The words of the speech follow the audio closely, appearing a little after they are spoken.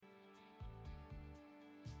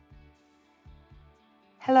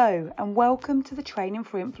Hello and welcome to the Training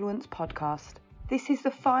for Influence podcast. This is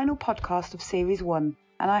the final podcast of Series 1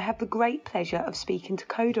 and I have the great pleasure of speaking to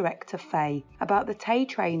co-director Faye about the TAE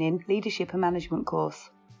Training Leadership and Management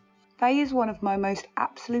course. Faye is one of my most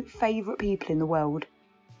absolute favourite people in the world.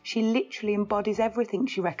 She literally embodies everything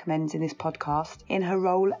she recommends in this podcast in her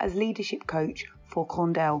role as leadership coach for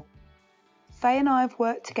Corndell. Faye and I have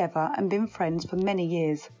worked together and been friends for many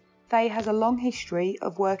years. Faye has a long history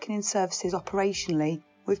of working in services operationally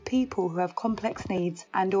with people who have complex needs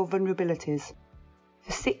and or vulnerabilities.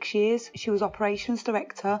 For 6 years, she was Operations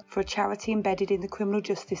Director for a charity embedded in the criminal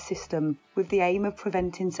justice system with the aim of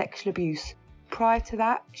preventing sexual abuse. Prior to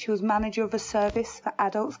that, she was manager of a service for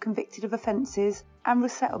adults convicted of offences and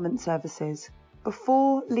resettlement services,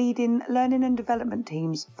 before leading learning and development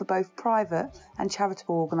teams for both private and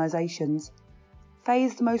charitable organisations. Faye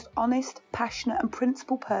is the most honest, passionate and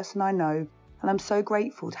principled person I know, and I'm so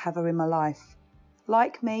grateful to have her in my life.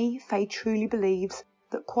 Like me, Faye truly believes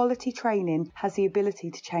that quality training has the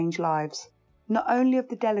ability to change lives, not only of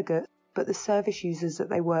the delegates, but the service users that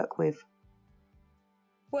they work with.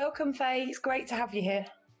 Welcome, Faye. It's great to have you here.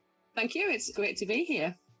 Thank you. It's great to be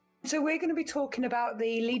here. So we're going to be talking about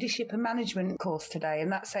the Leadership and Management course today,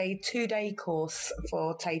 and that's a 2-day course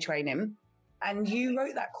for TAE Training. And you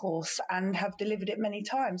wrote that course and have delivered it many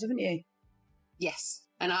times, haven't you? Yes.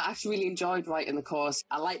 And I actually really enjoyed writing the course.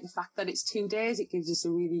 I like the fact that it's 2 days. It gives us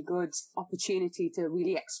a really good opportunity to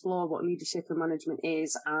really explore what leadership and management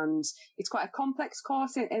is. And it's quite a complex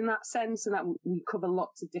course in that sense, and that we cover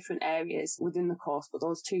lots of different areas within the course. But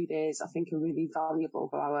those 2 days, I think, are really valuable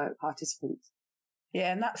for our participants.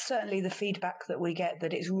 Yeah, and that's certainly the feedback that we get,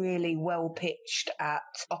 that it's really well pitched at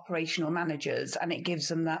operational managers and it gives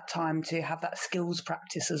them that time to have that skills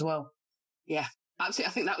practice as well. Yeah. Absolutely.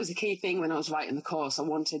 I think that was the key thing when I was writing the course. I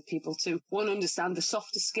wanted people to, one, understand the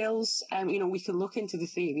softer skills. We can look into the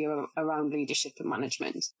theory around leadership and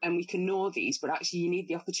management and we can know these, but actually you need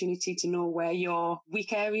the opportunity to know where your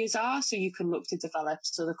weak areas are so you can look to develop.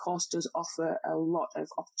 So the course does offer a lot of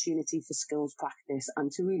opportunity for skills practice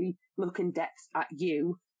and to really look in depth at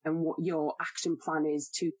you and what your action plan is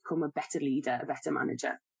to become a better leader, a better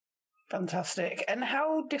manager. Fantastic. And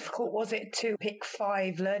how difficult was it to pick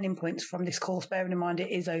 5 learning points from this course, bearing in mind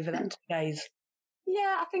it is over that 2 days?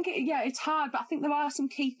 Yeah, I think it's hard, but I think there are some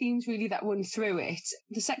key themes really that run through it.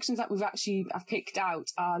 The sections that I've picked out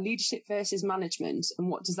are leadership versus management, and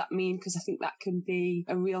what does that mean? Because I think that can be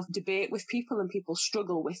a real debate with people, and people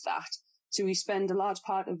struggle with that. So we spend a large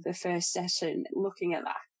part of the first session looking at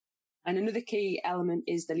that. And another key element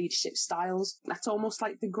is the leadership styles. That's almost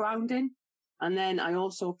like the grounding. And then I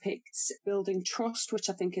also picked building trust,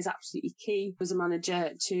 which I think is absolutely key as a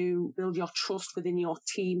manager, to build your trust within your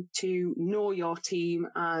team, to know your team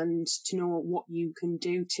and to know what you can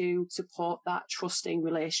do to support that trusting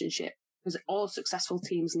relationship. Because all successful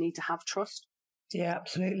teams need to have trust. Yeah,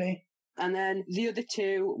 absolutely. And then the other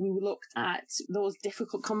 2, we looked at those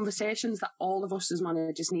difficult conversations that all of us as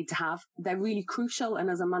managers need to have. They're really crucial. And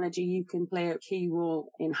as a manager, you can play a key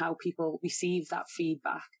role in how people receive that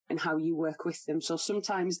feedback and how you work with them. So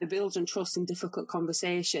sometimes the build and trust in difficult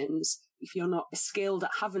conversations, if you're not skilled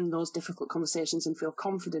at having those difficult conversations and feel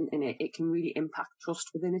confident in it, it can really impact trust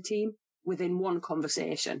within a team, within one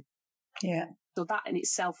conversation. Yeah. So that in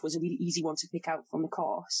itself was a really easy one to pick out from the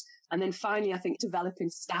course. And then finally, I think developing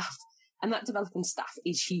staff. And that developing staff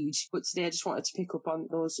is huge. But today I just wanted to pick up on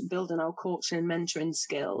those building our coaching and mentoring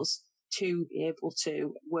skills to be able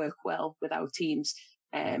to work well with our teams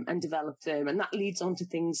and develop them. And that leads on to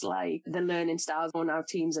things like the learning styles on our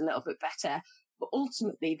teams a little bit better. But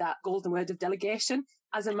ultimately, that golden word of delegation.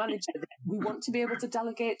 As a manager, we want to be able to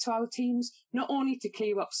delegate to our teams, not only to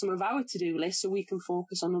clear up some of our to-do lists so we can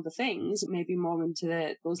focus on other things, maybe more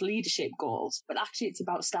into those leadership goals, but actually it's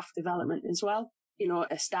about staff development as well.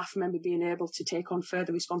 A staff member being able to take on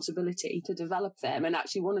further responsibility to develop them. And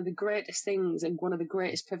actually one of the greatest things and one of the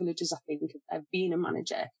greatest privileges, I think, of being a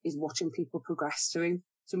manager is watching people progress through.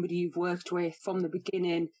 Somebody you've worked with from the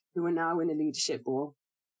beginning who are now in a leadership role.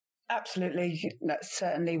 Absolutely. That's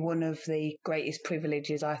certainly one of the greatest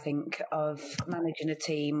privileges, I think, of managing a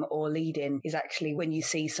team or leading is actually when you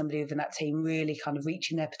see somebody within that team really kind of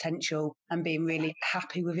reaching their potential and being really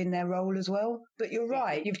happy within their role as well. But you're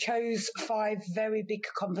right. You've chose 5 very big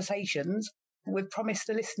conversations. We've promised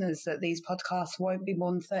the listeners that these podcasts won't be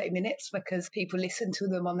more than 30 minutes because people listen to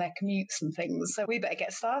them on their commutes and things. So we better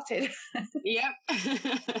get started.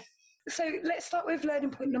 Yep. So let's start with learning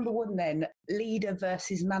point number 1 then, leader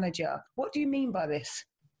versus manager. What do you mean by this?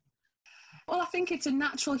 Well, I think it's a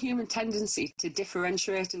natural human tendency to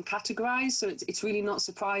differentiate and categorise. So it's really not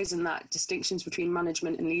surprising that distinctions between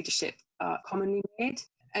management and leadership are commonly made.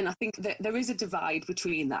 And I think that there is a divide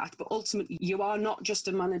between that. But ultimately, you are not just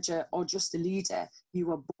a manager or just a leader.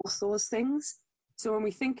 You are both those things. So when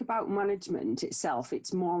we think about management itself,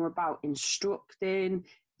 it's more about instructing,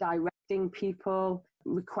 directing people,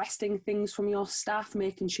 requesting things from your staff,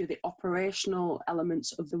 making sure the operational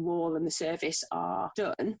elements of the role and the service are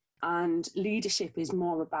done. And leadership is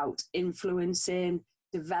more about influencing,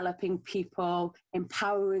 developing people,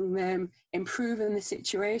 empowering them, improving the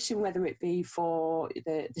situation, whether it be for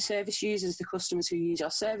the service users, the customers who use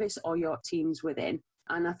your service, or your teams within.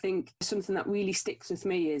 And I think something that really sticks with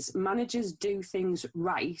me is managers do things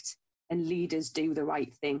right and leaders do the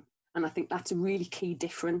right thing. And I think that's a really key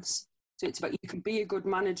difference. So it's about, you can be a good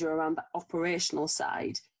manager around that operational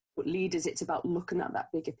side, but leaders, it's about looking at that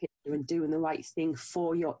bigger picture and doing the right thing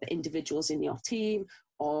for the individuals in your team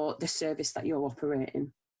or the service that you're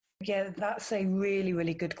operating. Yeah, that's a really,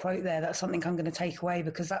 really good quote there. That's something I'm going to take away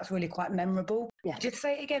because that's really quite memorable. Yeah. Just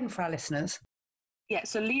say it again for our listeners. Yeah,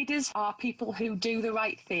 so leaders are people who do the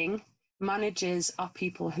right thing. Managers are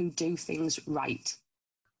people who do things right.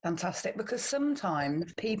 Fantastic, because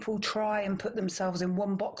sometimes people try and put themselves in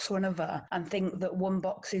one box or another and think that one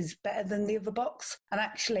box is better than the other box. And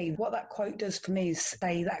actually, what that quote does for me is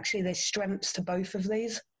say that actually there's strengths to both of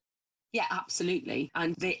these. Yeah, absolutely.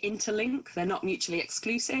 And they interlink, they're not mutually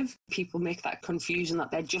exclusive. People make that confusion that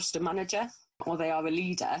they're just a manager or they are a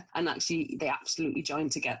leader, and actually they absolutely join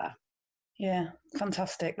together. Yeah,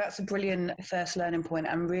 fantastic. That's a brilliant first learning point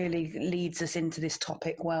and really leads us into this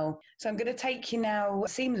topic well. So I'm going to take you now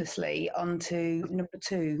seamlessly onto number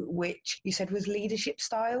 2, which you said was leadership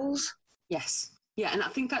styles. Yes. Yeah, and I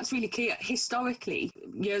think that's really key. Historically,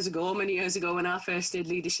 many years ago, when I first did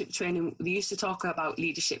leadership training, they used to talk about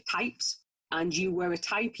leadership types. And you were a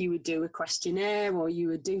type, you would do a questionnaire or you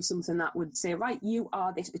would do something that would say, right, you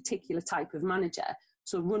are this particular type of manager,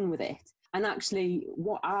 so run with it. And actually,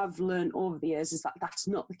 what I've learned over the years is that that's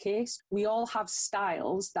not the case. We all have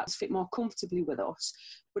styles that fit more comfortably with us.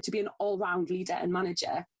 But to be an all-round leader and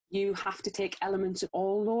manager, you have to take elements of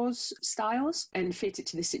all those styles and fit it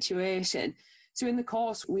to the situation. So in the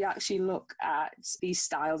course, we actually look at these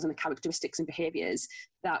styles and the characteristics and behaviours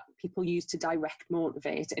that people use to direct,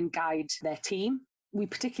 motivate and guide their team. We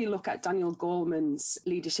particularly look at Daniel Goleman's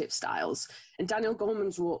leadership styles. And Daniel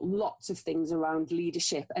Goleman's wrote lots of things around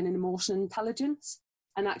leadership and emotional intelligence.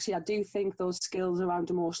 And actually, I do think those skills around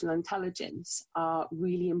emotional intelligence are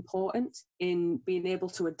really important in being able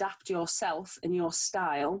to adapt yourself and your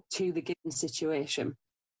style to the given situation.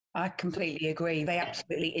 I completely agree. They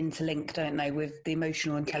absolutely interlink, don't they, with the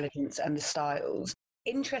emotional intelligence and the styles.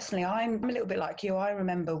 Interestingly, I'm a little bit like you. I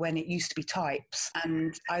remember when it used to be types,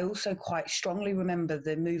 and I also quite strongly remember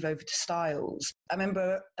the move over to styles. I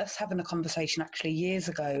remember us having a conversation actually years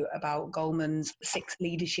ago about Goleman's 6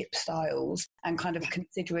 leadership styles and kind of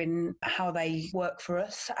considering how they work for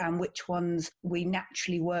us and which ones we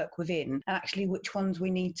naturally work within and actually which ones we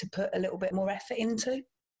need to put a little bit more effort into.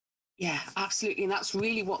 Yeah, absolutely. And that's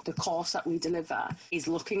really what the course that we deliver is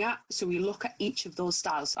looking at. So we look at each of those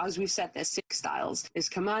styles. As we've said, there's 6 styles. There's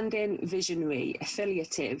commanding, visionary,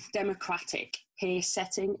 affiliative, democratic, pace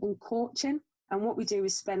setting and coaching. And what we do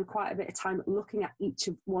is spend quite a bit of time looking at each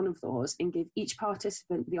of one of those and give each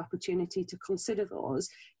participant the opportunity to consider those,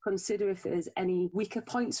 consider if there's any weaker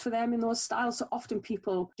points for them in those styles. So often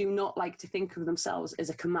people do not like to think of themselves as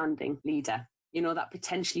a commanding leader. You know, that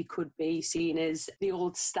potentially could be seen as the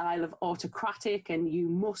old style of autocratic and you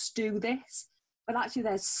must do this. But actually,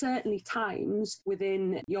 there's certainly times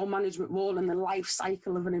within your management role and the life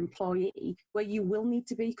cycle of an employee where you will need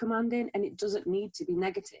to be commanding, and it doesn't need to be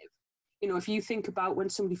negative. You know, if you think about when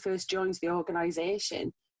somebody first joins the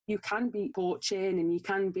organisation, you can be coaching and you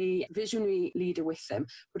can be a visionary leader with them,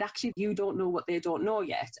 but actually you don't know what they don't know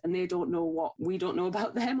yet, and they don't know what we don't know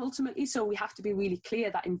about them ultimately. So we have to be really clear.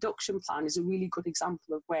 That induction plan is a really good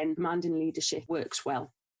example of when commanding leadership works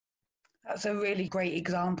well. That's a really great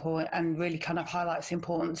example and really kind of highlights the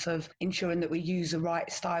importance of ensuring that we use the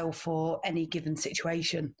right style for any given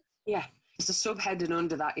situation. Yeah. The subheading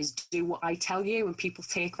under that is do what I tell you, and people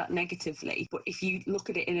take that negatively. But if you look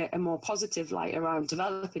at it in a more positive light around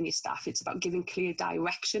developing your staff, it's about giving clear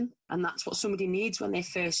direction. And that's what somebody needs when they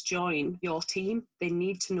first join your team. They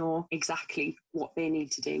need to know exactly what they need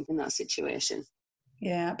to do in that situation.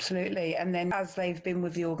 Yeah, absolutely. And then as they've been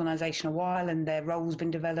with the organisation a while and their role's been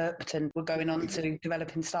developed, and we're going on to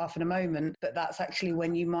developing staff in a moment, but that's actually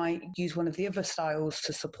when you might use one of the other styles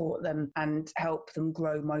to support them and help them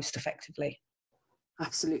grow most effectively.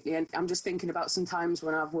 Absolutely. And I'm just thinking about sometimes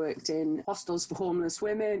when I've worked in hostels for homeless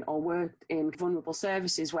women or worked in vulnerable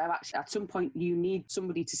services where actually at some point you need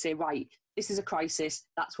somebody to say, right, this is a crisis,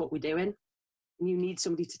 that's what we're doing. And you need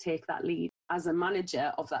somebody to take that lead. As a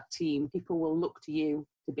manager of that team, people will look to you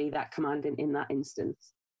to be that commandant in that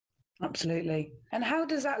instance. Absolutely. And how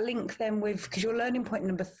does that link then with, because your learning point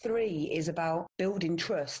number 3 is about building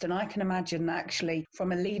trust. And I can imagine that actually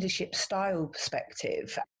from a leadership style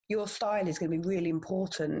perspective, your style is going to be really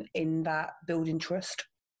important in that building trust.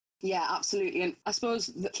 Yeah, absolutely. And I suppose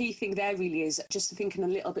the key thing there really is just thinking a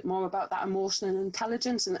little bit more about that emotional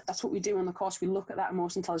intelligence. And that's what we do on the course. We look at that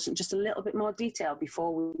emotional intelligence just a little bit more detail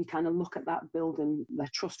before we kind of look at that building the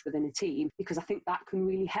trust within a team, because I think that can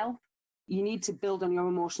really help. You need to build on your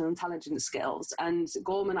emotional intelligence skills. And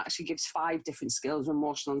Goleman actually gives 5 different skills of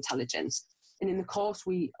emotional intelligence. And in the course,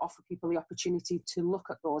 we offer people the opportunity to look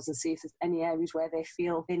at those and see if there's any areas where they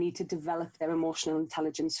feel they need to develop their emotional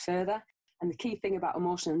intelligence further. And the key thing about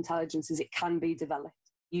emotional intelligence is it can be developed.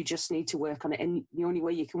 You just need to work on it. And the only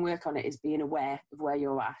way you can work on it is being aware of where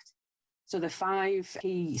you're at. So the 5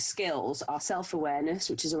 key skills are self-awareness,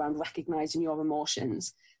 which is around recognizing your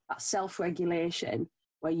emotions. That's self-regulation,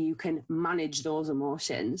 where you can manage those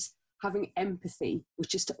emotions. Having empathy,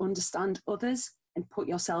 which is to understand others and put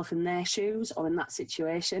yourself in their shoes or in that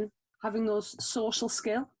situation. Having those social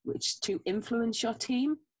skill, which is to influence your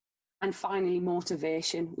team. And finally,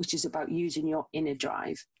 motivation, which is about using your inner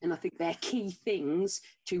drive. And I think they're key things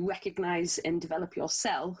to recognise and develop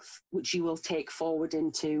yourself, which you will take forward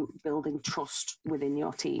into building trust within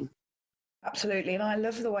your team. Absolutely. And I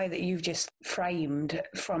love the way that you've just framed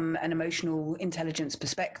from an emotional intelligence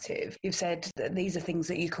perspective. You've said that these are things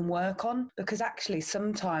that you can work on, because actually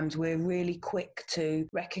sometimes we're really quick to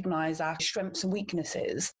recognise our strengths and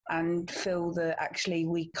weaknesses and feel that actually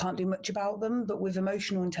we can't do much about them. But with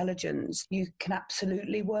emotional intelligence, you can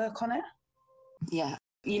absolutely work on it. Yeah.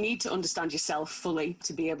 You need to understand yourself fully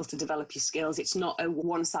to be able to develop your skills. It's not a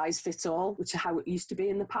one-size-fits-all, which is how it used to be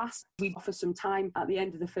in the past. We offer some time at the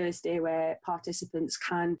end of the first day where participants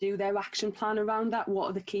can do their action plan around that.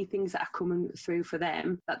 What are the key things that are coming through for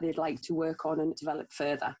them that they'd like to work on and develop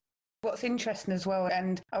further? What's interesting as well,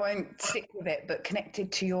 and I won't stick with it, but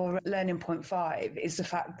connected to your learning point 5 is the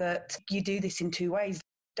fact that you do this in 2 ways.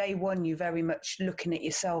 Day 1, you're very much looking at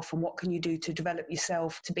yourself and what can you do to develop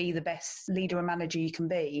yourself to be the best leader and manager you can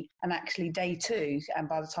be. And actually day 2, and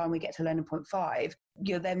by the time we get to learning point 5,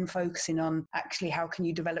 you're then focusing on actually how can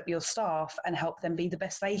you develop your staff and help them be the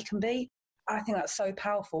best they can be. I think that's so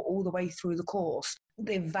powerful all the way through the course.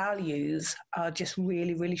 The values are just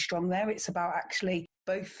really, really strong there. It's about actually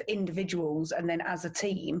both individuals and then as a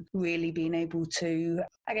team really being able to,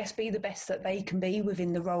 I guess, be the best that they can be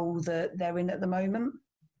within the role that they're in at the moment.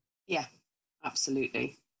 Yeah,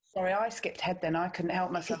 absolutely. Sorry, I skipped ahead then. I couldn't help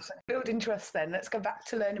myself. So building trust then. Let's go back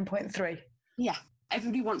to learning point 3. Yeah.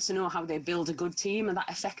 Everybody wants to know how they build a good team and that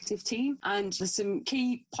effective team. And there's some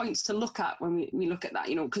key points to look at when we look at that,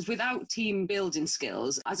 because without team building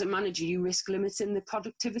skills, as a manager, you risk limiting the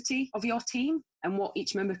productivity of your team and what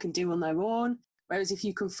each member can do on their own. Whereas if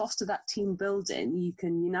you can foster that team building, you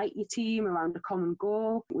can unite your team around a common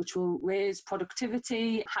goal, which will raise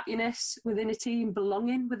productivity, happiness within a team,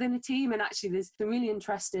 belonging within a team. And actually, there's some really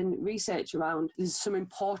interesting research around, there's some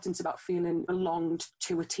importance about feeling belonged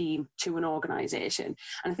to a team, to an organisation.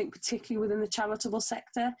 And I think particularly within the charitable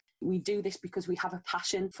sector, we do this because we have a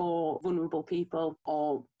passion for vulnerable people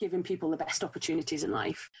or giving people the best opportunities in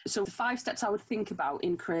life. So the 5 steps I would think about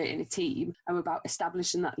in creating a team are about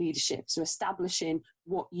establishing that leadership. So establishing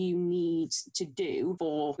what you need to do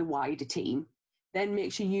for the wider team. Then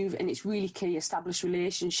make sure and it's really key, establish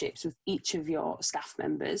relationships with each of your staff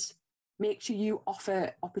members. Make sure you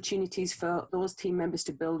offer opportunities for those team members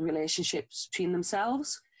to build relationships between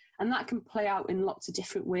themselves. And that can play out in lots of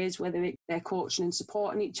different ways, whether they're coaching and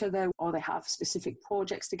supporting each other or they have specific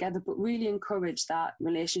projects together, but really encourage that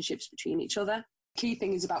relationships between each other. Key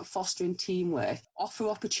thing is about fostering teamwork, offer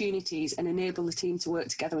opportunities and enable the team to work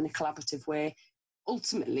together in a collaborative way.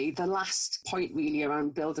 Ultimately, the last point really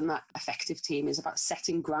around building that effective team is about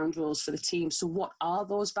setting ground rules for the team. So what are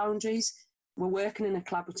those boundaries? We're working in a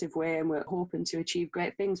collaborative way and we're hoping to achieve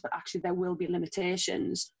great things, but actually there will be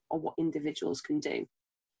limitations on what individuals can do.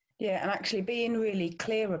 Yeah, and actually being really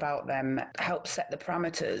clear about them helps set the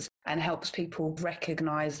parameters and helps people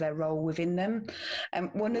recognise their role within them.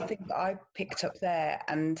 And one of the things that I picked up there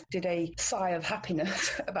and did a sigh of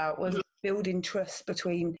happiness about was building trust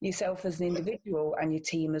between yourself as an individual and your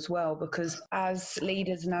team as well, because as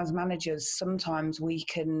leaders and as managers, sometimes we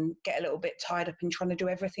can get a little bit tied up in trying to do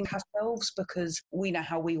everything ourselves because we know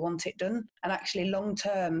how we want it done. And actually long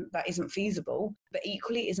term, that isn't feasible, but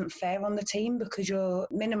equally isn't fair on the team because you're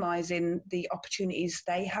minimising the opportunities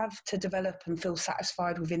they have to develop and feel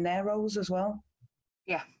satisfied within their roles as well.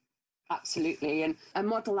 Yeah. Absolutely. And a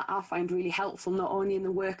model that I find really helpful, not only in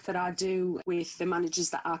the work that I do with the managers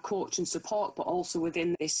that I coach and support, but also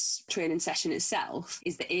within this training session itself,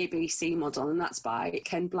 is the ABC model. And that's by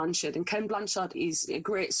Ken Blanchard. And Ken Blanchard is a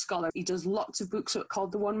great scholar. He does lots of books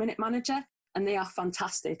called The 1 Minute Manager, and they are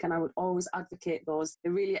fantastic. And I would always advocate those.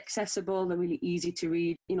 They're really accessible. They're really easy to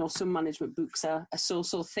read. You know, some management books are so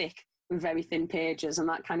thick with very thin pages, and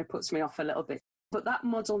that kind of puts me off a little bit. But that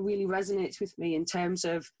model really resonates with me in terms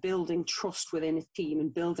of building trust within a team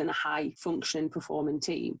and building a high functioning, performing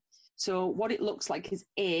team. So what it looks like is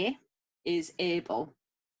A is able,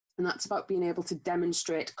 and that's about being able to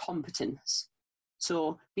demonstrate competence.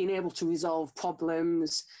 So being able to resolve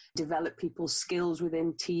problems, develop people's skills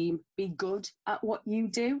within team, be good at what you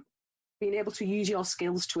do, being able to use your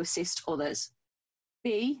skills to assist others.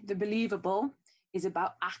 B, the believable, is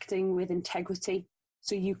about acting with integrity.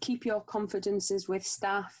 So you keep your confidences with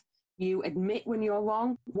staff, you admit when you're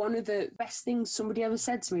wrong. One of the best things somebody ever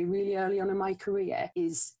said to me really early on in my career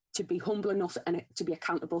is to be humble enough and to be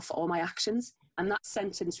accountable for all my actions. And that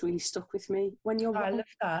sentence really stuck with me. When you're wrong. I love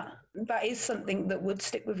that. That is something that would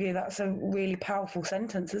stick with you. That's a really powerful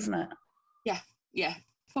sentence, isn't it? Yeah.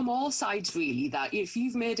 From all sides, really, that if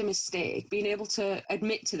you've made a mistake, being able to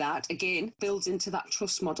admit to that, again, builds into that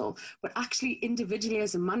trust model. But actually, individually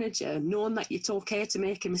as a manager, knowing that it's okay to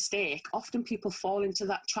make a mistake, often people fall into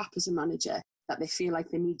that trap as a manager, that they feel like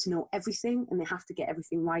they need to know everything and they have to get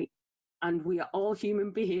everything right. And we are all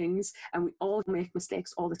human beings and we all make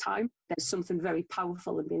mistakes all the time. There's something very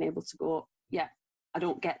powerful in being able to go, yeah, I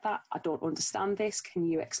don't get that. I don't understand this. Can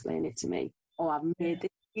you explain it to me? Or I've made this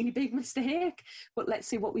really big mistake, but let's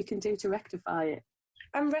see what we can do to rectify it.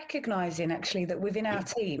 I'm recognising actually that within our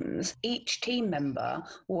teams, each team member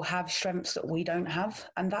will have strengths that we don't have,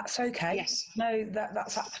 and that's okay. Yes. No,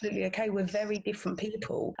 that's absolutely okay. We're very different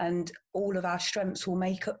people and all of our strengths will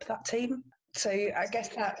make up that team. So I guess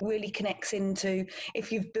that really connects into,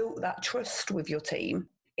 if you've built that trust with your team,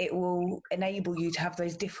 it will enable you to have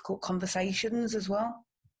those difficult conversations as well.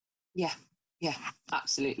 Yeah,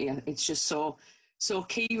 absolutely. It's just so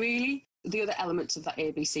key, really. The other elements of that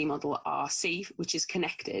ABC model are C, which is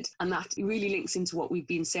connected. And that really links into what we've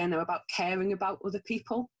been saying now about caring about other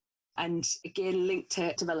people. And again, linked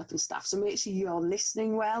to developing staff. So make sure you're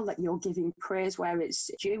listening well, that you're giving praise where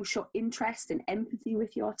it's due, show interest and empathy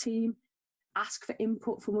with your team, ask for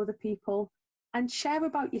input from other people, and share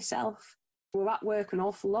about yourself. We're at work an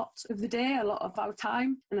awful lot of the day, a lot of our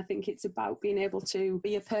time. And I think it's about being able to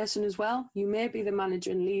be a person as well. You may be the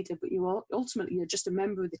manager and leader, but ultimately you're just a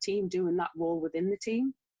member of the team doing that role within the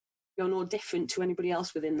team. You're no different to anybody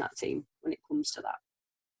else within that team when it comes to that.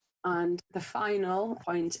 And the final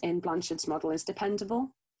point in Blanchard's model is dependable.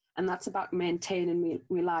 And that's about maintaining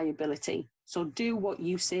reliability. So do what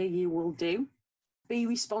you say you will do. Be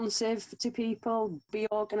responsive to people, be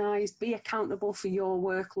organised, be accountable for your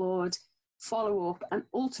workload, follow up, and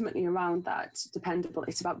ultimately around that dependable,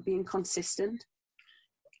 it's about being consistent.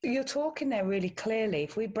 You're talking there really clearly,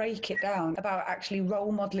 if we break it down, about actually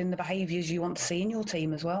role modelling the behaviours you want to see in your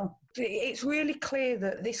team as well. It's really clear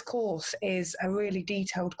that this course is a really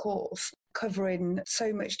detailed course covering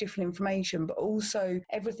so much different information, but also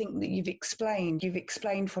everything that you've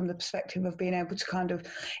explained from the perspective of being able to kind of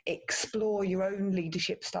explore your own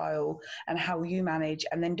leadership style and how you manage,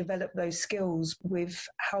 and then develop those skills with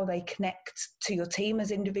how they connect to your team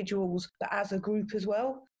as individuals, but as a group as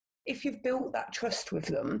well. If you've built that trust with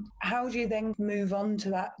them, how do you then move on to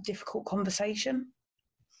that difficult conversation?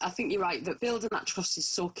 I think you're right that building that trust is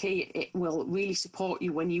so key. It will really support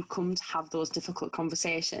you when you come to have those difficult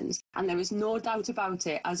conversations. And there is no doubt about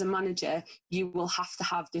it, as a manager, you will have to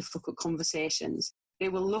have difficult conversations. They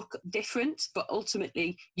will look different, but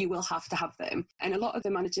ultimately you will have to have them. And a lot of the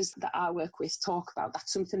managers that I work with talk about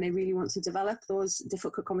that's something they really want to develop, those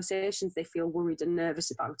difficult conversations. They feel worried and nervous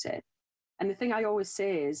about it. And the thing I always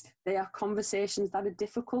say is they are conversations that are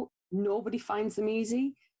difficult. Nobody finds them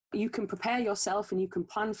easy. You can prepare yourself and you can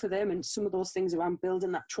plan for them, and some of those things around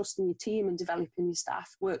building that trust in your team and developing your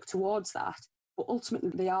staff work towards that. But ultimately,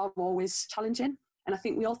 they are always challenging. And I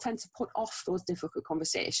think we all tend to put off those difficult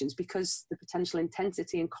conversations because the potential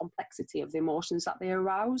intensity and complexity of the emotions that they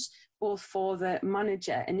arouse, both for the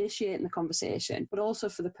manager initiating the conversation, but also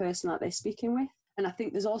for the person that they're speaking with. And I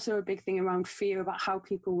think there's also a big thing around fear about how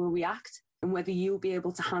people will react and whether you'll be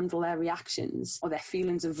able to handle their reactions or their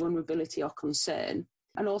feelings of vulnerability or concern.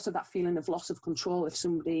 And also that feeling of loss of control if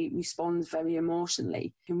somebody responds very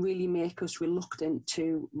emotionally can really make us reluctant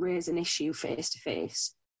to raise an issue face to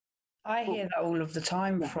face. I hear that all of the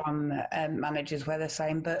time from managers where they're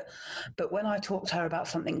saying, but when I talk to her about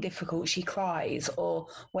something difficult, she cries, or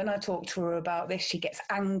when I talk to her about this, she gets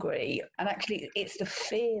angry. And actually, it's the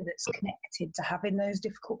fear that's connected to having those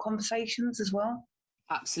difficult conversations as well.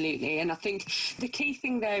 Absolutely. And I think the key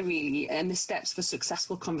thing there really, and the steps for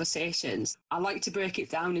successful conversations, I like to break it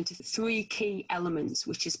down into 3 key elements,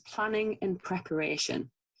 which is planning and preparation.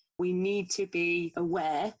 We need to be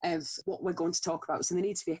aware of what we're going to talk about. So there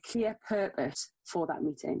needs to be a clear purpose for that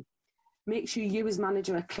meeting. Make sure you as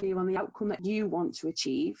manager are clear on the outcome that you want to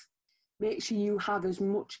achieve. Make sure you have as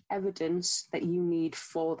much evidence that you need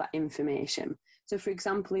for that information. So for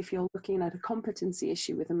example, if you're looking at a competency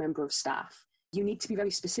issue with a member of staff, you need to be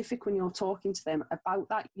very specific when you're talking to them about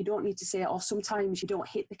that. You don't need to say, oh, sometimes you don't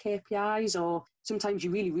hit the KPIs, or sometimes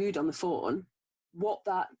you're really rude on the phone. What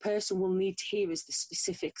that person will need to hear is the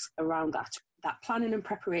specifics around that. That planning and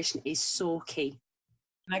preparation is so key.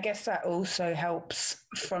 And I guess that also helps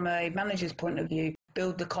from a manager's point of view,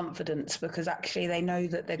 build the confidence, because actually they know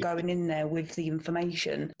that they're going in there with the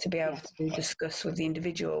information to be able to discuss with the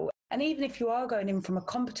individual. And even if you are going in from a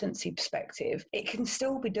competency perspective, it can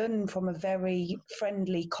still be done from a very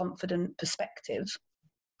friendly, confident perspective.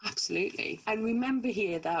 Absolutely. And remember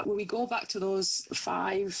here that when we go back to those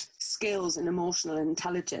 5 skills in emotional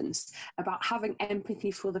intelligence, about having empathy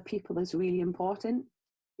for other people is really important.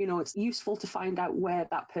 You know, it's useful to find out where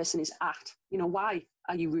that person is at. You know, why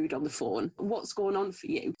are you rude on the phone? What's going on for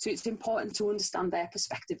you? So it's important to understand their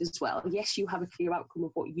perspective as well. Yes, you have a clear outcome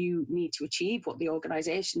of what you need to achieve, what the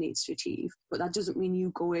organisation needs to achieve, but that doesn't mean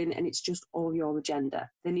you go in and it's just all your agenda.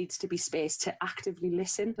 There needs to be space to actively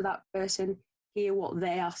listen to that person, hear what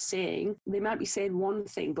they are saying. They might be saying one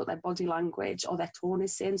thing, but their body language or their tone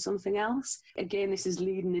is saying something else. Again, this is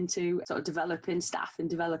leading into sort of developing staff and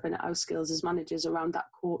developing our skills as managers around that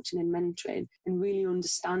coaching and mentoring and really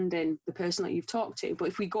understanding the person that you've talked to. But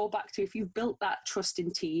if we go back to, if you've built that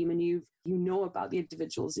trusting team and you know about the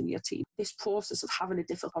individuals in your team, this process of having a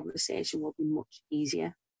difficult conversation will be much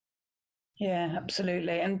easier. Yeah,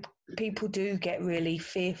 absolutely. And people do get really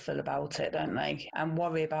fearful about it, don't they? And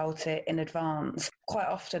worry about it in advance. Quite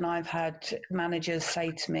often I've had managers say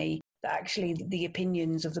to me that actually the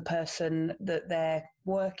opinions of the person that they're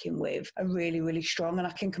working with are really, really strong. And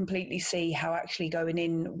I can completely see how actually going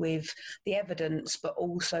in with the evidence, but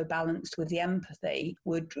also balanced with the empathy,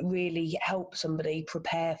 would really help somebody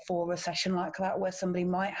prepare for a session like that, where somebody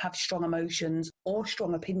might have strong emotions or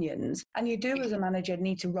strong opinions. And you do, as a manager,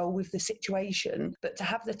 need to roll with the situation, but to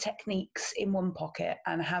have the techniques in one pocket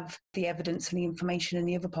and have the evidence and the information in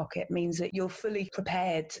the other pocket means that you're fully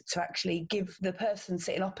prepared to actually give the person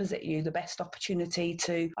sitting opposite you the best opportunity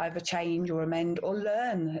to either change or amend or learn.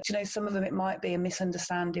 You know, some of them, it might be a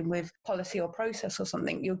misunderstanding with policy or process or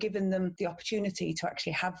something. You're giving them the opportunity to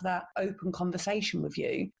actually have that open conversation with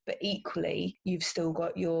you, but equally, you've still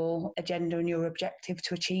got your agenda and your objective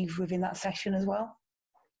to achieve within that session as well.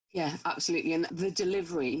 Yeah, absolutely. And the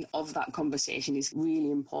delivery of that conversation is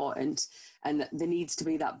really important. And there needs to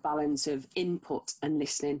be that balance of input and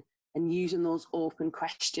listening and using those open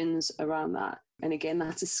questions around that. And again,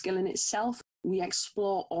 that's a skill in itself. We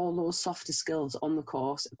explore all those softer skills on the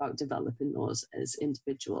course about developing those as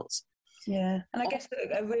individuals. Yeah, and I guess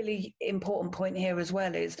a really important point here as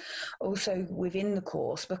well is also within the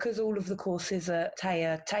course, because all of the courses are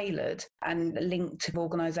tailored and linked to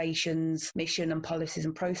organisations' mission and policies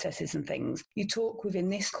and processes and things. You talk within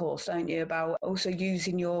this course, don't you, about also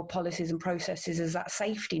using your policies and processes as that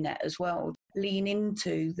safety net as well. Lean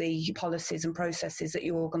into the policies and processes that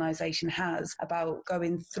your organisation has about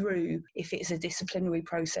going through, if it's a disciplinary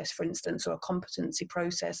process, for instance, or a competency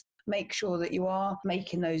process. Make sure that you are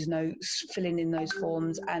making those notes, filling in those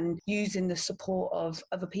forms and using the support of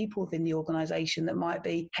other people within the organisation that might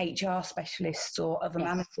be HR specialists or other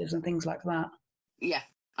managers and things like that. Yeah,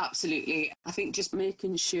 absolutely. I think just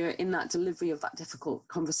making sure in that delivery of that difficult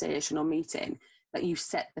conversation or meeting that you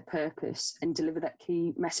set the purpose and deliver that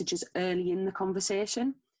key messages early in the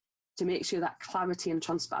conversation to make sure that clarity and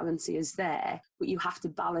transparency is there. But you have to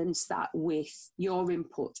balance that with your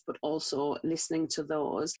input, but also listening to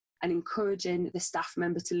those and encouraging the staff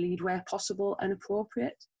member to lead where possible and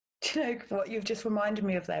appropriate. Do you know what you've just reminded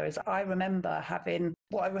me of there is I remember having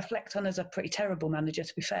what I reflect on as a pretty terrible manager,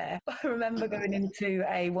 to be fair. I remember going into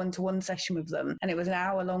a one-to-one session with them, and it was an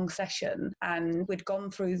hour-long session, and we'd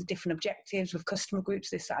gone through the different objectives with customer groups,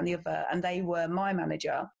 this, that and the other, and they were my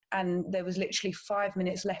manager. And there was literally 5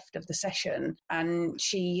 minutes left of the session, and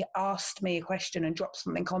she asked me a question and dropped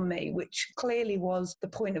something on me, which clearly was the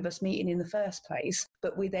point of us meeting in the first place.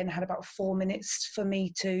 But we then had about 4 minutes for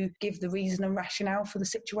me to give the reason and rationale for the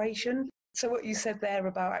situation. So what you said there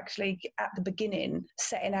about actually at the beginning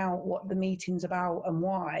setting out what the meeting's about and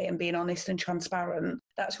why, and being honest and transparent,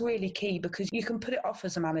 that's really key, because you can put it off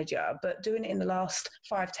as a manager, but doing it in the last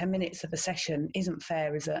 5-10 minutes of a session isn't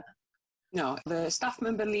fair, is it? No, the staff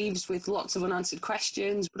member leaves with lots of unanswered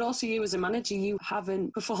questions, but also you as a manager, you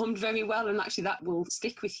haven't performed very well, and actually that will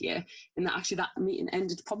stick with you, and that actually that meeting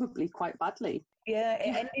ended probably quite badly. Yeah,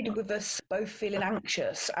 it ended with us both feeling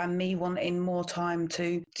anxious and me wanting more time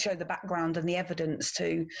to show the background and the evidence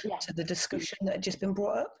to the discussion that had just been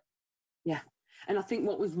brought up. Yeah. And I think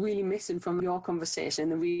what was really missing from your conversation,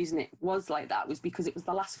 the reason it was like that, was because it was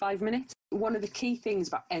the last 5 minutes. One of the key things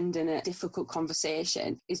about ending a difficult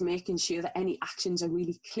conversation is making sure that any actions are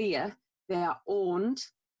really clear, they are owned,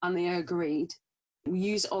 and they are agreed. We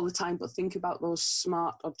use it all the time, but think about those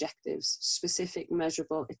SMART objectives: specific,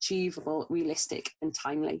 measurable, achievable, realistic, and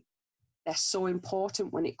timely. They're so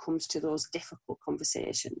important when it comes to those difficult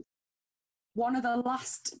conversations. One of the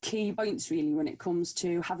last key points really when it comes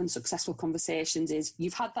to having successful conversations is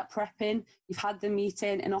you've had that prep in, you've had the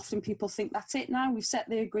meeting, and often people think that's it now, we've set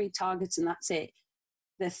the agreed targets and that's it.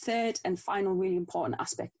 The third and final really important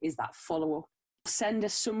aspect is that follow-up. Send a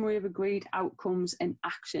summary of agreed outcomes and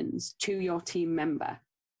actions to your team member.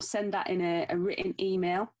 Send that in a written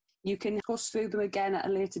email. You can discuss through them again at a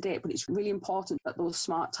later date, but it's really important that those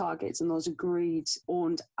SMART targets and those agreed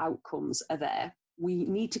owned outcomes are there. We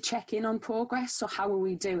need to check in on progress. So how are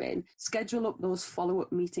we doing? Schedule up those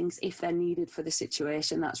follow-up meetings if they're needed for the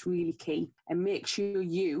situation. That's really key. And make sure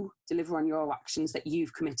you deliver on your actions that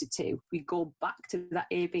you've committed to. We go back to that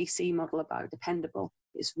ABC model about dependable.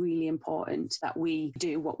 It's really important that we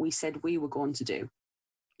do what we said we were going to do.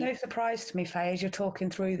 No surprise to me, Faye, as you're talking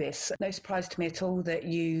through this, no surprise to me at all that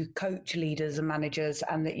you coach leaders and managers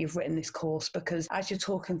and that you've written this course, because as you're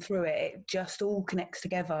talking through it, it just all connects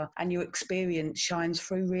together and your experience shines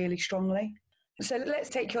through really strongly. So let's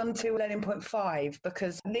take you on to Learning Point 5,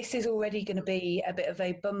 because this is already going to be a bit of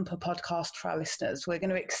a bumper podcast for our listeners. We're going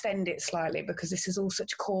to extend it slightly because this is all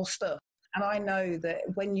such core stuff. And I know that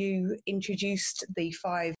when you introduced the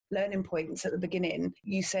 5 learning points at the beginning,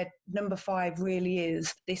 you said number 5 really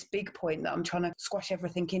is this big point that I'm trying to squash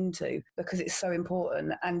everything into because it's so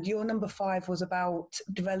important. And your number 5 was about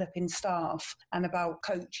developing staff and about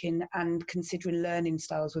coaching and considering learning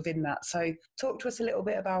styles within that. So talk to us a little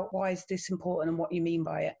bit about why is this important and what you mean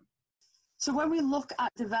by it. So when we look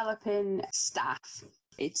at developing staff,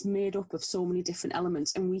 it's made up of so many different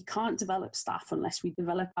elements, and we can't develop staff unless we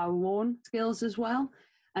develop our own skills as well.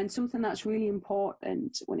 And something that's really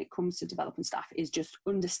important when it comes to developing staff is just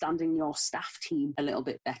understanding your staff team a little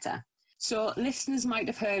bit better. So listeners might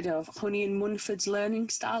have heard of Honey and Munford's Learning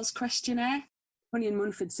Styles Questionnaire. Honey and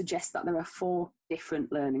Munford suggests that there are 4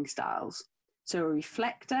 different learning styles. So a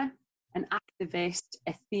reflector, an activist,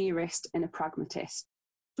 a theorist, and a pragmatist.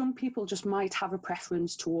 Some people just might have a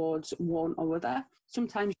preference towards one or other.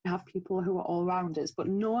 Sometimes you have people who are all-rounders, but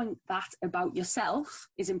knowing that about yourself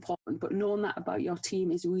is important, but knowing that about your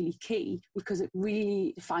team is really key because it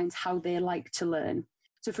really defines how they like to learn.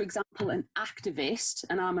 So, for example, an activist,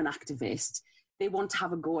 and I'm an activist, they want to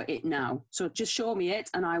have a go at it now. So just show me it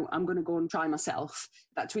and I'm going to go and try myself.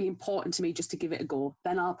 That's really important to me just to give it a go.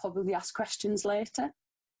 Then I'll probably ask questions later.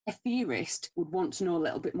 A theorist would want to know a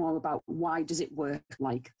little bit more about why does it work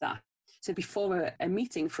like that. So before a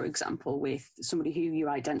meeting, for example, with somebody who you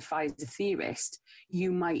identify as a theorist,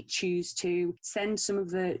 you might choose to send some of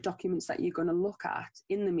the documents that you're going to look at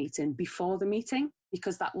in the meeting before the meeting,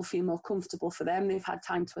 because that will feel more comfortable for them. They've had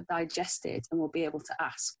time to digest it and will be able to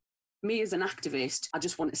ask. Me as an activist, I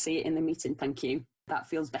just want to see it in the meeting, thank you. That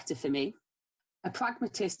feels better for me. A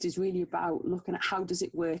pragmatist is really about looking at how does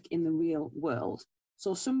it work in the real world.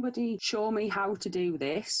 So somebody show me how to do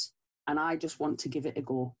this, and I just want to give it a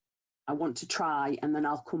go. I want to try, and then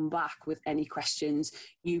I'll come back with any questions.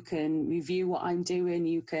 You can review what I'm doing,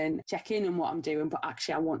 you can check in on what I'm doing, but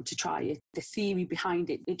actually I want to try it. The theory behind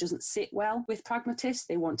it, it doesn't sit well with pragmatists.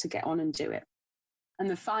 They want to get on and do it. And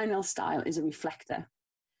the final style is a reflector.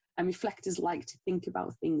 And reflectors like to think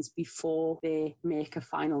about things before they make a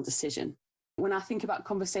final decision. When I think about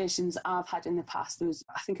conversations I've had in the past, there was,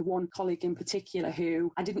 I think, of one colleague in particular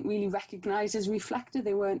who I didn't really recognise as a reflector.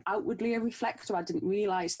 They weren't outwardly a reflector. I didn't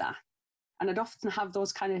realise that. And I'd often have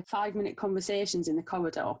those kind of 5-minute conversations in the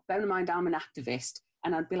corridor. Bear in mind, I'm an activist.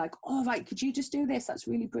 And I'd be like, oh, right, could you just do this? That's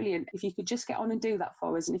really brilliant. If you could just get on and do that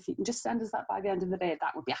for us. And if you can just send us that by the end of the day,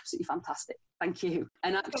 that would be absolutely fantastic. Thank you.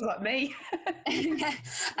 And actually, like me. yeah,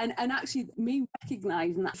 and actually me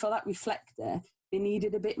recognising that for that reflector, they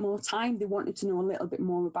needed a bit more time. They wanted to know a little bit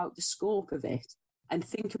more about the scope of it and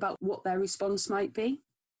think about what their response might be.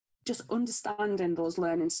 Just understanding those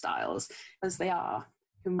learning styles as they are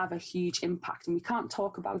can have a huge impact. And we can't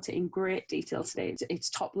talk about it in great detail today.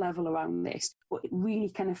 It's top level around this, but it really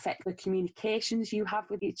can affect the communications you have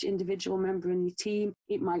with each individual member in your team.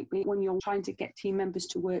 It might be when you're trying to get team members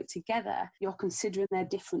to work together, you're considering their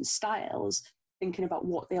different styles, thinking about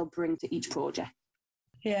what they'll bring to each project.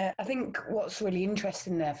 Yeah, I think what's really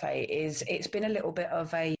interesting there, Faye, is it's been a little bit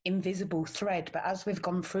of a invisible thread, but as we've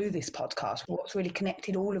gone through this podcast, what's really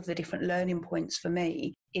connected all of the different learning points for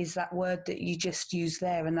me is that word that you just used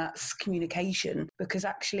there, and that's communication, because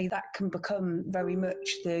actually that can become very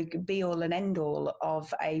much the be-all and end-all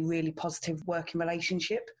of a really positive working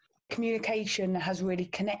relationship. Communication has really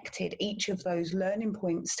connected each of those learning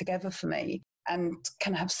points together for me, and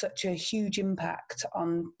can have such a huge impact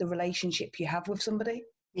on the relationship you have with somebody.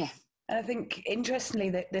 Yeah. And I think, interestingly,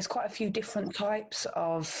 that there's quite a few different types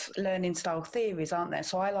of learning style theories, aren't there?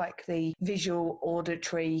 So I like the visual,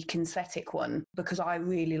 auditory, kinesthetic one because I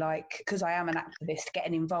really like, because I am an activist,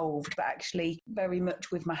 getting involved, but actually very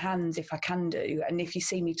much with my hands if I can do. And if you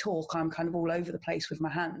see me talk, I'm kind of all over the place with my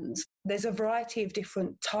hands. There's a variety of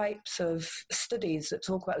different types of studies that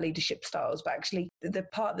talk about leadership styles, but actually the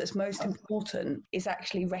part that's most important is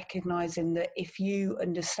actually recognising that if you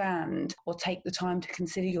understand or take the time to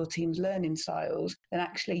consider your team's learning styles, then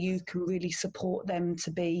actually you can really support them to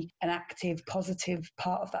be an active, positive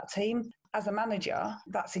part of that team. As a manager,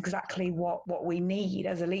 that's exactly what we need.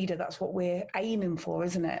 As a leader, that's what we're aiming for,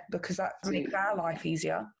 isn't it? Because that makes our life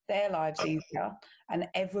easier, their lives easier, and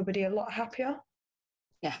everybody a lot happier.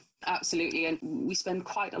 Yeah, absolutely. And we spend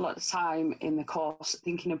quite a lot of time in the course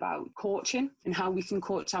thinking about coaching and how we can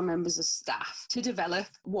coach our members of staff to develop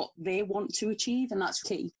what they want to achieve. And that's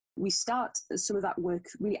key. We start some of that work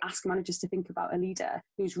really ask managers to think about a leader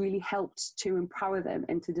who's really helped to empower them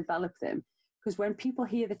and to develop them. Because when people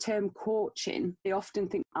hear the term coaching, they often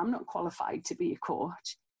think, I'm not qualified to be a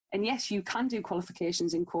coach. And yes, you can do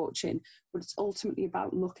qualifications in coaching, but it's ultimately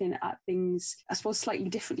about looking at things, I suppose, slightly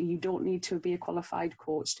differently. You don't need to be a qualified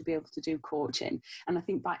coach to be able to do coaching. And I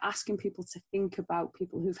think by asking people to think about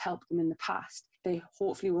people who've helped them in the past, they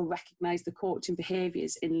hopefully will recognise the coaching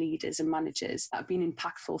behaviours in leaders and managers that have been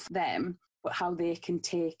impactful for them, but how they can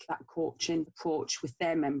take that coaching approach with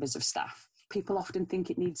their members of staff. People often think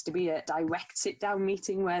it needs to be a direct sit-down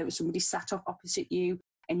meeting where somebody sat up opposite you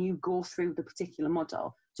and you go through the particular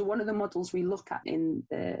model. So one of the models we look at in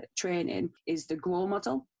the training is the GROW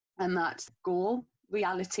model, and that's goal,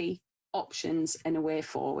 reality, options, and a way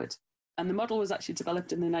forward. And the model was actually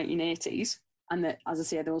developed in the 1980s. And that, as I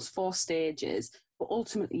say, there was 4 stages, but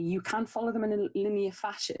ultimately you can follow them in a linear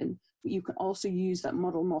fashion, but you can also use that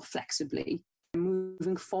model more flexibly,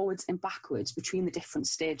 moving forwards and backwards between the different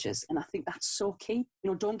stages. And I think that's so key.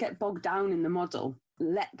 Don't get bogged down in the model.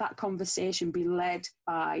 Let that conversation be led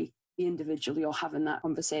by the individual you're having that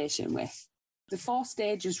conversation with. The 4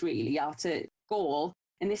 stages really are to goal,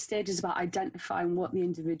 and this stage is about identifying what the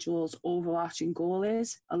individual's overarching goal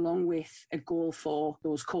is, along with a goal for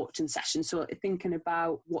those coaching sessions. So thinking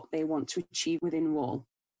about what they want to achieve within role.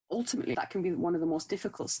 Ultimately, that can be one of the most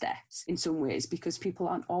difficult steps in some ways because people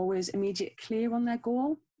aren't always immediately clear on their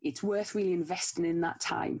goal. It's worth really investing in that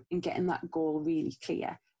time and getting that goal really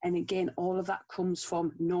clear. And again, all of that comes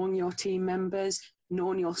from knowing your team members,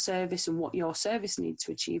 knowing your service and what your service needs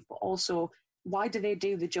to achieve, but also why do they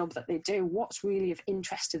do the job that they do? What's really of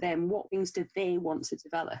interest to them? What things do they want to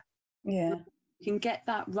develop? Yeah. You can get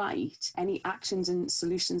that right. Any actions and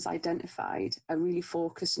solutions identified are really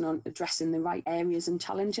focusing on addressing the right areas and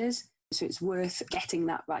challenges. So it's worth getting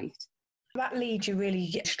that right. That leads you really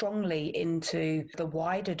strongly into the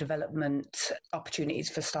wider development opportunities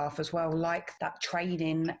for staff as well, like that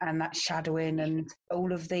training and that shadowing and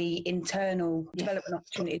all of the internal development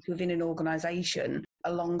opportunities within an organisation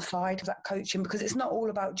alongside that coaching, because it's not all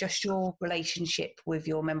about just your relationship with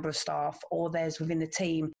your member of staff or theirs within the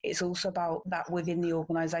team. It's also about that within the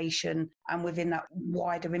organisation and within that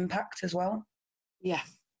wider impact as well. Yeah,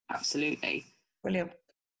 absolutely. Brilliant.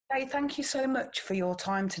 Hey, thank you so much for your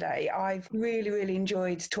time today. I've really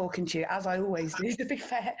enjoyed talking to you, as I always do, to be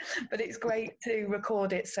fair. But it's great to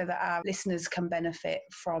record it so that our listeners can benefit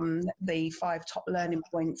from the 5 top learning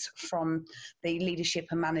points from the leadership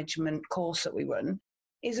and management course that we run.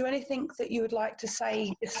 Is there anything that you would like to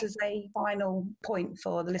say just as a final point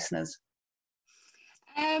for the listeners?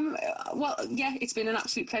 Well, yeah, it's been an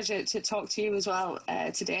absolute pleasure to talk to you as well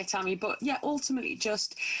today, Tammy. But yeah, ultimately,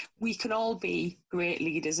 just we can all be great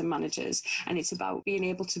leaders and managers, and it's about being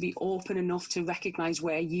able to be open enough to recognise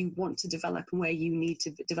where you want to develop and where you need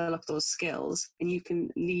to develop those skills. And you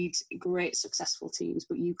can lead great, successful teams,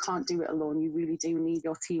 but you can't do it alone. You really do need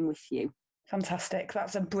your team with you. Fantastic.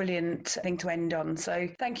 That's a brilliant thing to end on. So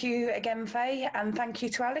thank you again, Faye, and thank you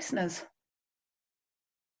to our listeners.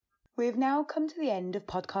 We have now come to the end of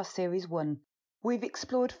podcast series 1. We've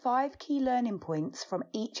explored 5 key learning points from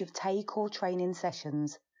each of TAE core training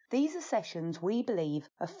sessions. These are sessions we believe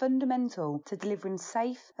are fundamental to delivering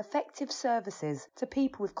safe, effective services to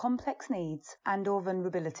people with complex needs and/or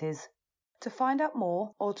vulnerabilities. To find out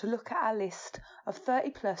more or to look at our list of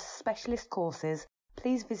 30 plus specialist courses,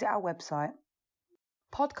 please visit our website.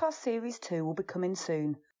 Podcast series 2 will be coming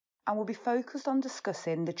soon, and will be focused on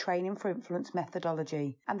discussing the Training for Influence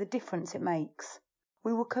methodology and the difference it makes.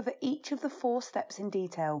 We will cover each of the 4 steps in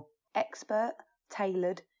detail: expert,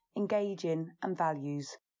 tailored, engaging and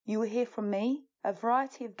values. You will hear from me, a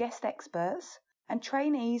variety of guest experts and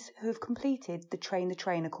trainees who have completed the Train the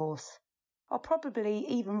Trainer course. I'll probably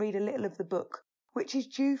even read a little of the book, which is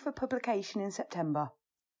due for publication in September.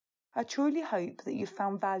 I truly hope that you've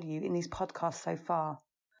found value in these podcasts so far.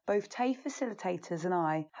 Both TAE facilitators and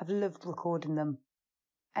I have loved recording them.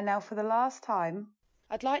 And now for the last time,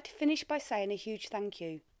 I'd like to finish by saying a huge thank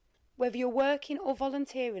you. Whether you're working or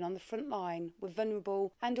volunteering on the front line with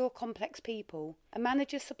vulnerable and/or complex people, a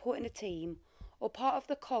manager supporting a team, or part of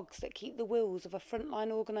the cogs that keep the wheels of a frontline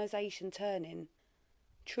organisation turning,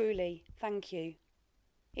 truly, thank you.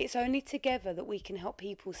 It's only together that we can help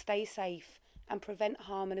people stay safe and prevent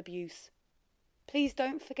harm and abuse. Please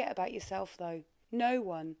don't forget about yourself though. No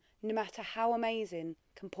one, no matter how amazing,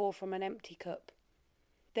 can pour from an empty cup.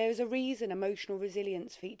 There is a reason emotional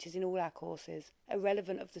resilience features in all our courses,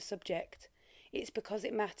 irrelevant of the subject. It's because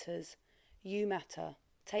it matters. You matter.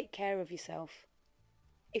 Take care of yourself.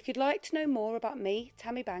 If you'd like to know more about me,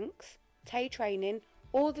 Tammy Banks, TAE training,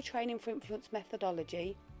 or the Training for Influence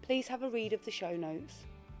methodology, please have a read of the show notes.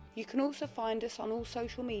 You can also find us on all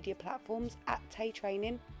social media platforms at TAE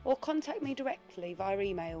training, or contact me directly via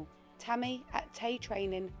email,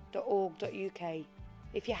 tammy@taetraining.org.uk.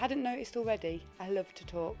 If you hadn't noticed already, I love to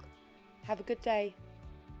talk. Have a good day.